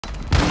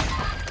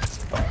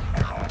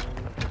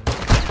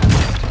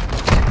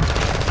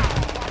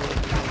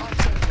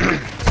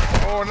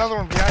Oh, another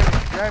one behind me.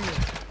 Behind me.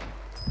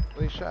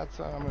 Lay shots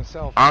on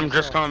myself. I'm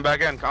just coming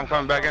back in. I'm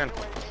coming back in.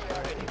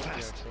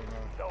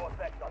 No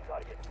effect on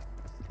target.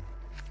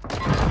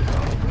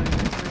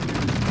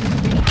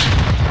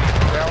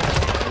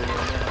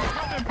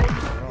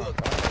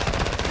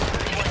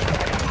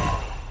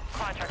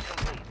 Contract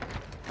complete.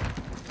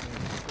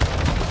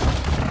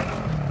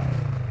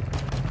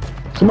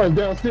 Somebody's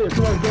downstairs.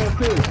 Somebody's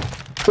downstairs.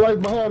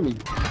 Somebody's behind me.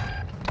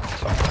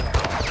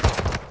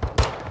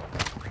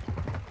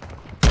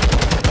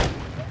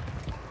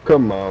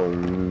 Come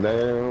on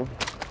now.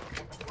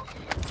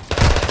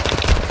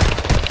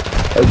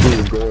 That dude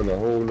is going a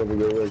whole nother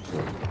direction.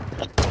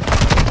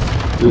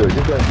 Yeah,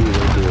 get that dude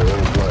right there,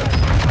 old black.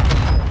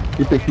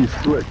 He think he's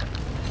slick.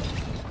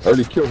 I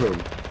already killed him.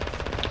 Your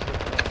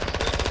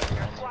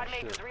squad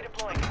mate is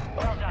redeploying.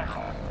 Well done.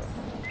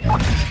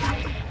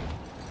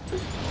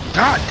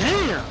 God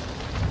damn!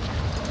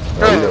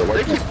 Oh, yeah, Bro,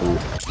 white people.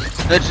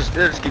 they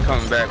just keep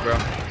coming back, bro.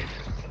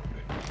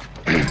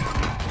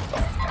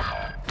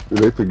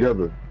 They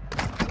together.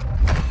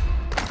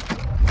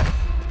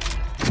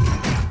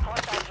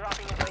 Hostiles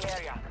dropping into the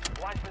area.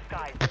 Watch the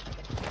skies.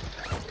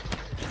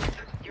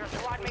 Your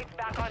squad mate's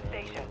back on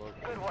station.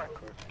 Good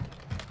work.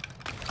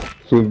 As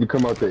soon as we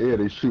come out the air,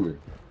 they shooting.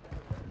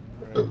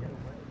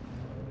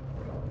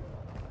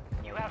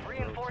 You have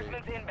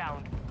reinforcements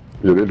inbound.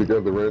 Yeah, they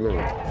together right now.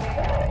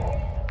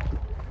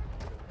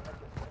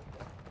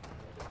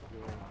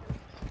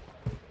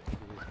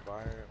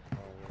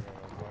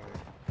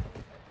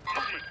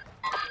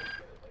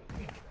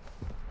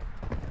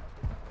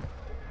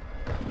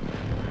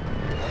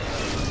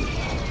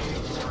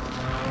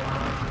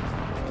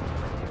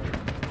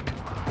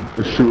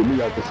 They're shooting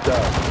me out the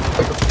sky.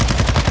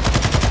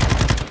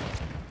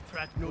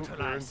 Threat They're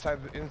neutralized.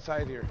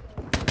 inside here.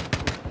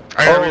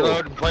 I gotta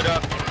reload and plate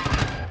up.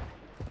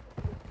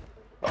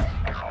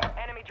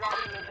 Enemy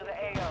dropping into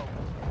the AO.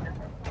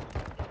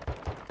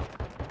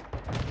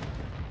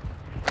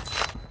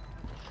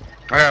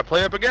 I gotta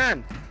play up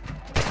again.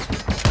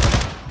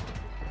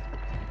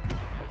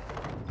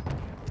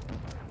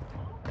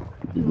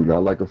 You do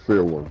not like a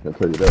fair one, I'll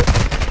tell you that.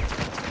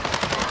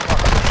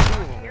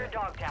 Your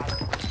dog tag.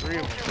 Three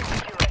of them.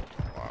 Secure it.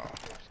 Wow,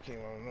 just came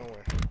out of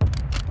nowhere.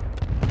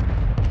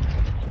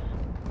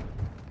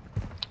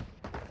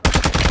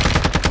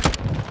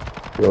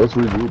 Yo, let's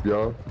regroup,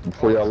 y'all,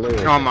 before y'all land.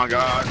 Oh my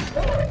god.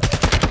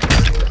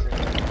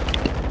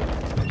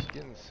 Just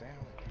getting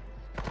sandwiched.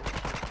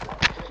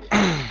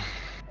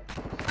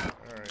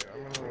 Alright,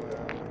 I'm gonna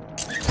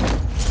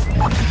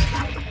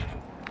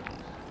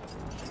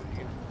you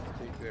can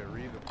take that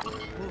redeploy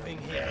there. Moving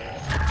here.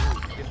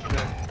 Get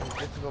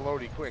to the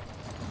loady quick.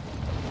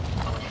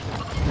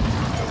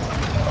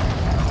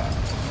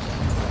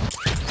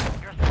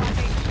 Your squad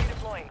mate is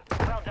redeploying.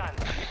 Well done.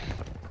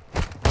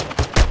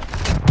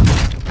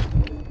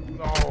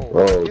 No.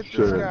 Oh Get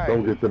shit, this guy.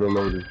 don't get to the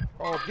loading.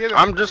 Oh, get him.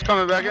 I'm just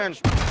coming back in.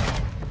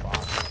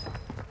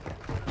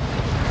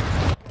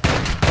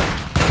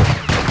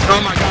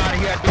 Oh my god,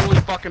 he had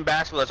dually fucking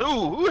basilisks.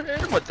 Ooh, who hit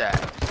him with that?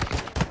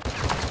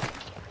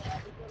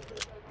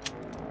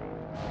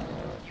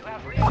 You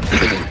have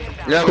reinforcements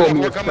inbound. Yeah, Call me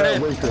we're a coming fat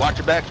in. waiter. Watch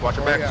your backs, watch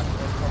your Oh, backs. yeah.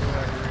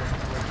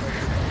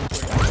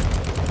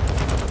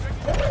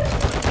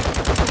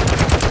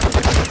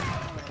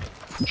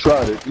 You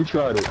tried it, you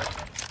tried it.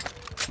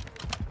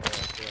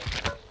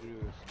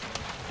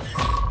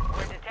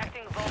 We're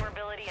detecting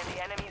vulnerability in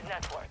the enemy's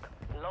network.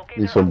 Locate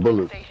Need their some uplink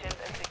bullets. stations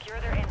and secure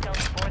their intel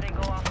before they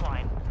go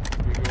offline.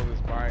 We go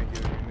this by and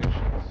get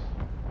munitions.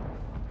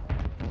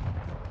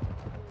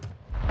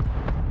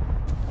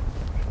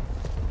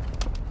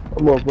 That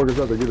motherfuckers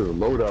had to get a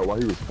loadout while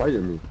he was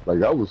fighting me. Like,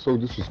 that was so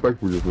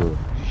disrespectful just now.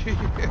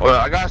 Well,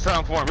 I got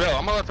something for him. Yo,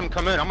 I'm gonna let them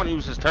come in. I'm gonna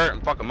use his turret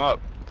and fuck him up.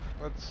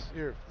 Let's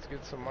get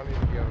some money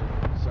together.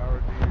 Sour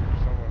D or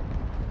someone.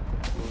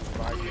 We'll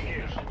buy you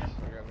munitions. I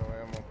got no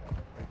ammo.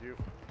 Thank you.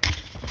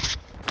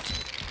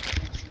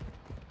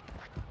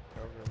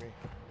 Cover me.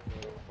 I'm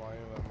gonna fly in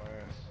on my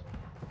ass.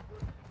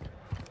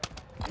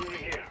 Moving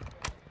here.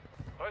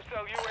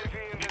 Hostile UAV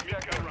in this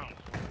sector.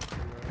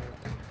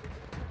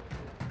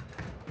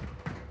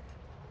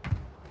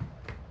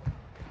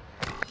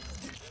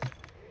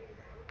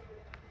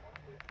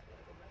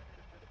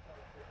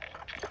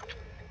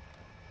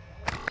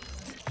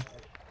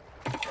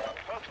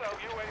 Hostile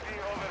UAV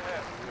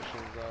overhead.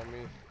 Munitions on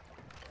me.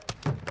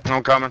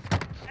 I'm coming.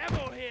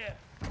 Ammo here.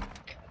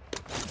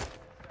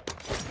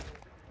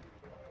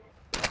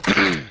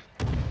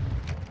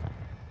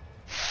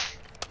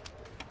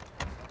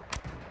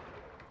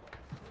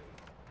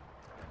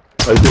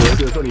 Right there, in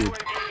front of you.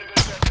 UAV in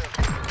this sector.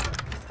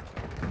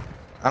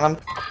 There's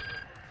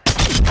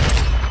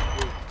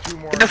two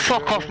more. Get the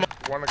fuck off my-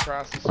 One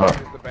across the street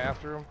at the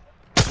bathroom.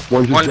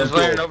 One One just just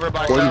laying jumped over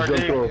by off. One Sour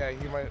just D. jumped off. Yeah,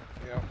 he might.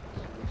 Yeah,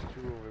 there's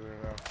two over there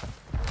now.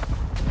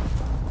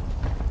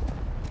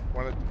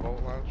 One at the boat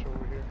launch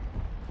over here.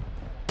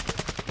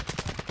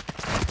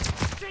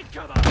 Take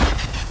cover.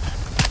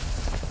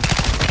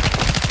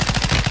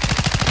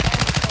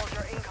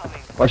 Soldier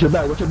incoming. Watch your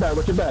back, watch your back,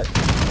 watch your back.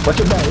 Watch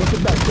your back,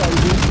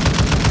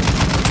 Charlie.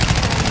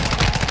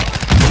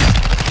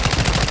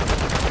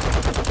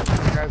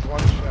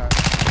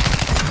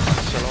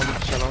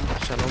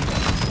 pushing them.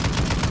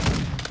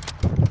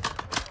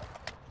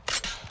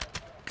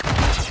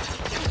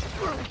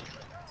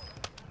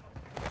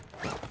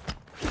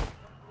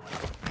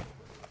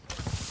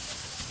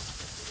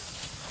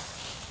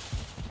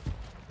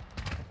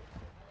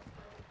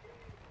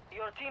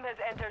 Your team has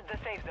entered the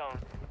safe zone.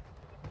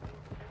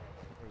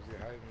 Was he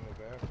hiding in the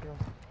bathroom?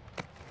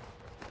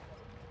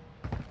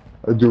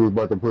 That dude was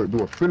about to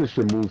do a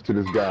finishing move to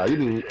this guy. He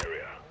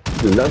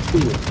did not see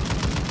it.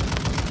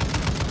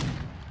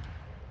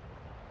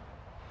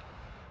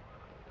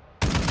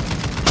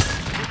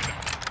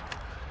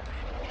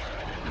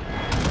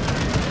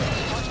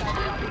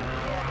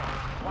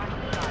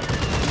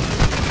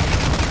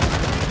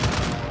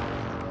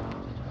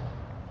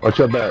 Watch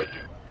your back.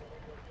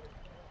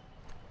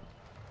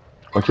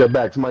 Watch your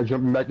back. Somebody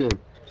jumping back in.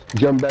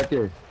 Jump back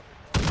in.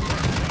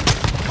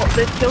 Oh,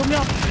 they killed me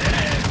off.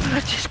 I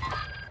just...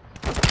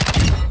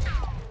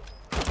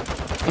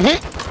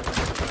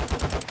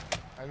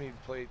 I need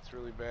plates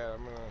really bad.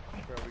 I'm gonna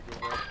probably go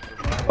back to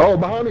the bar. Oh,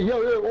 behind me. Yo,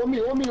 on me.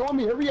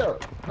 Hurry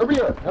up. Hurry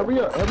up.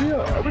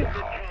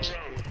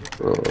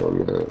 Oh,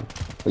 man.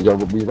 Y'all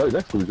will be right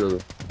next to each other.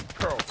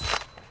 Bro,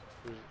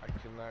 I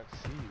cannot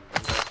see you.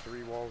 You're like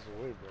 3 walls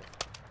away, bro.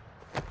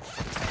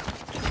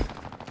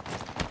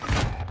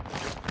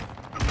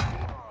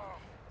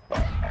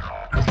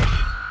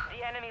 The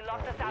enemy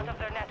locked us out of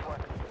their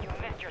network. You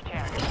missed your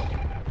chance.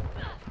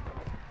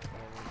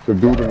 The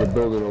dude in the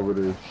building over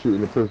there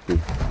shooting a pistol.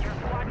 Your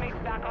squad mate's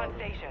back on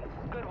station.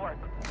 Good work.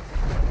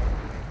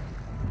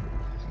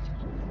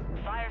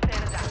 Fire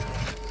sale is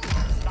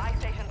active. Buy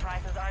station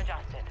prices are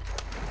adjusted.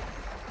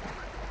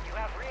 You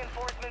have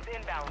reinforcements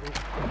inbound.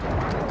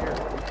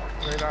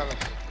 Right on us.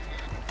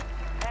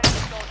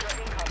 Enemy soldier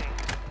incoming.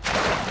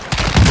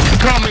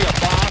 Call me a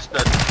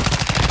bastard.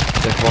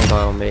 There's one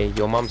guy on me.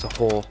 Your mum's a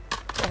whore.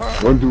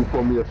 One dude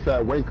called me a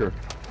fat wanker.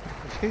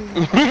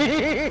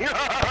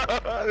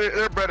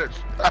 They're brothers.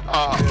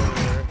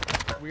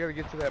 We gotta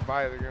get to that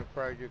buy. They're gonna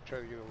probably try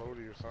to get a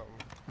loadie or something.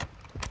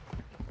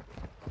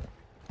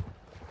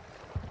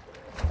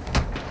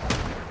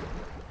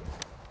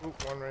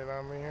 Oop, one right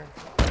on me here.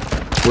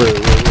 Where?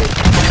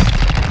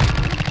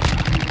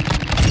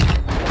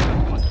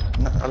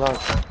 I like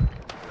that.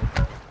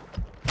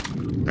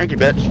 Thank you,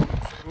 bitch.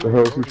 The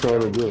hell's he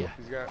trying to do?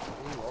 He's got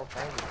all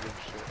kinds of good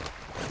shit.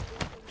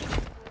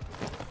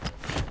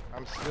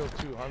 I'm still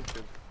too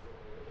hunted.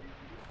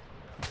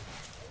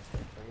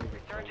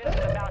 Surgeon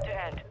is about to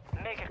end.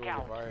 Make it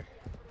count. Buy.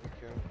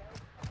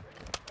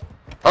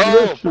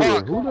 Oh, Who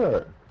fuck. Who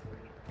that?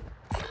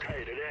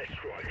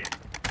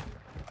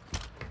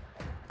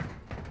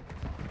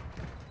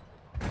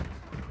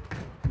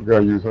 You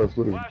gotta use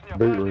Hustla as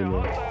bait right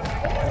now.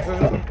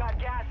 Got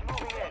gas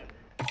moving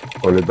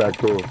in. On the back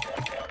door.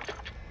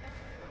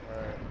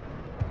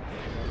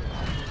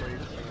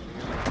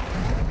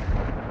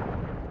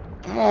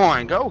 Come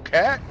on, go,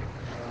 cat.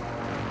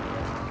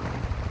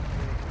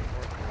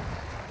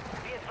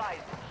 Be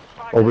advised.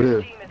 Over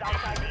there. Team is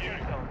outside the safe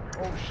zone.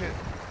 Oh shit,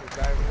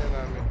 they're diving in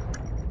on me.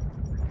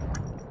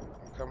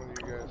 I'm coming to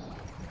you guys.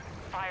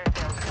 Fire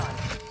sales done.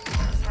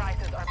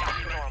 Prices are back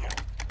to normal.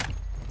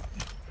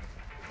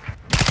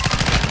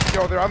 Yo,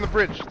 they're on the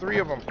bridge. 3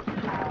 of them.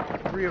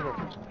 3 of them.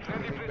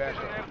 Need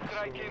backup.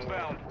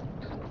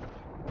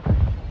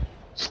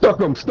 Stuck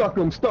him.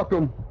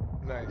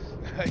 Nice.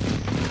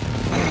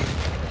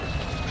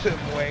 Them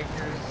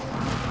wankers.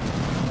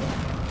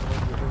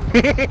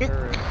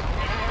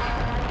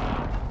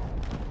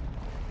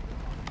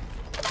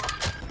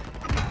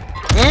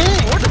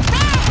 What the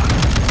fuck?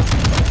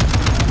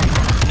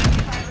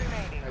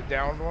 I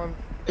downed one.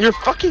 You're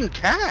fucking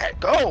cat.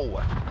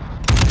 Go.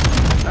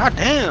 God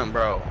damn,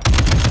 bro.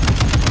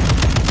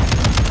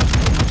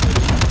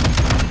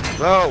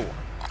 Go.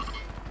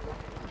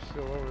 They're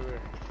still over there.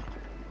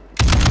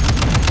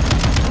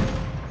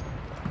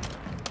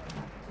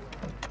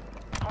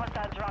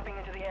 Hostiles dropping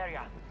into the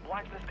area.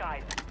 Watch the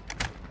skies.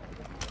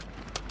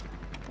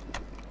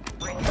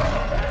 Return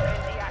has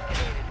been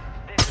deactivated.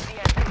 This is the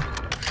end.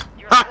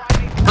 Your squad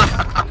mate's back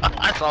on station.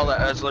 I saw that,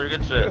 Hustler.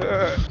 Good shit.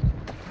 They're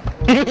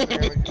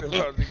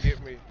about to get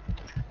me.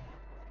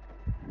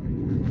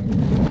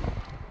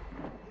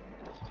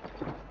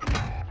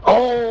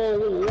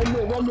 Oh,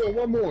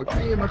 one more.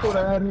 Damn, I thought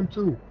I had him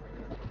too.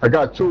 I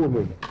got 2 of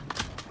them.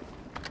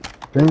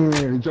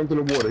 Damn, he jumped in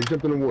the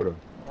water.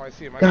 Oh, I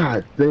see him.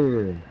 God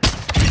damn. I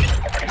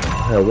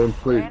had 1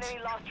 plate. Enemy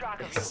lost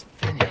track of you. It's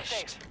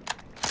finished.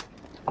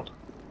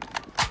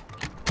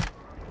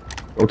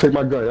 Don't take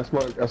my gun. That's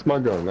my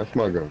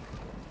gun.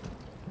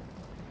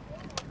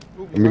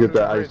 Ooh, Let me get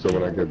that under the ISO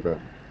when I bridge. get back.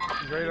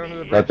 He's right under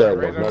the bridge. Not that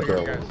right one, under not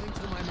you that guys.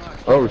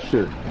 Oh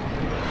shit.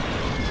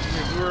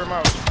 You lure him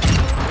out.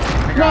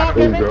 I got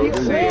him. There you go.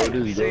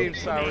 Save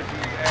Sour D's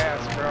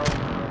ass, bro.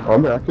 Oh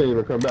man, I can't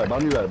even come back. Buy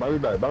me back.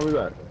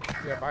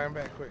 Yeah, buy him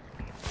back quick.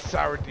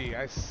 Sour D,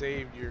 I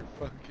saved your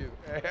fucking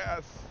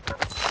ass.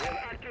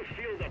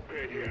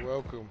 You're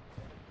welcome.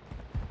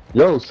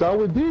 Yo,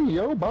 Sour D,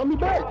 yo, buy me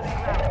back.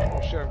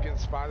 Oh shit, I'm getting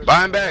spotted.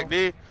 Buy him back,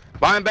 D.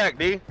 Buy him back,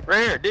 D.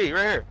 Right here, D.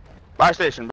 Right here. Buy station.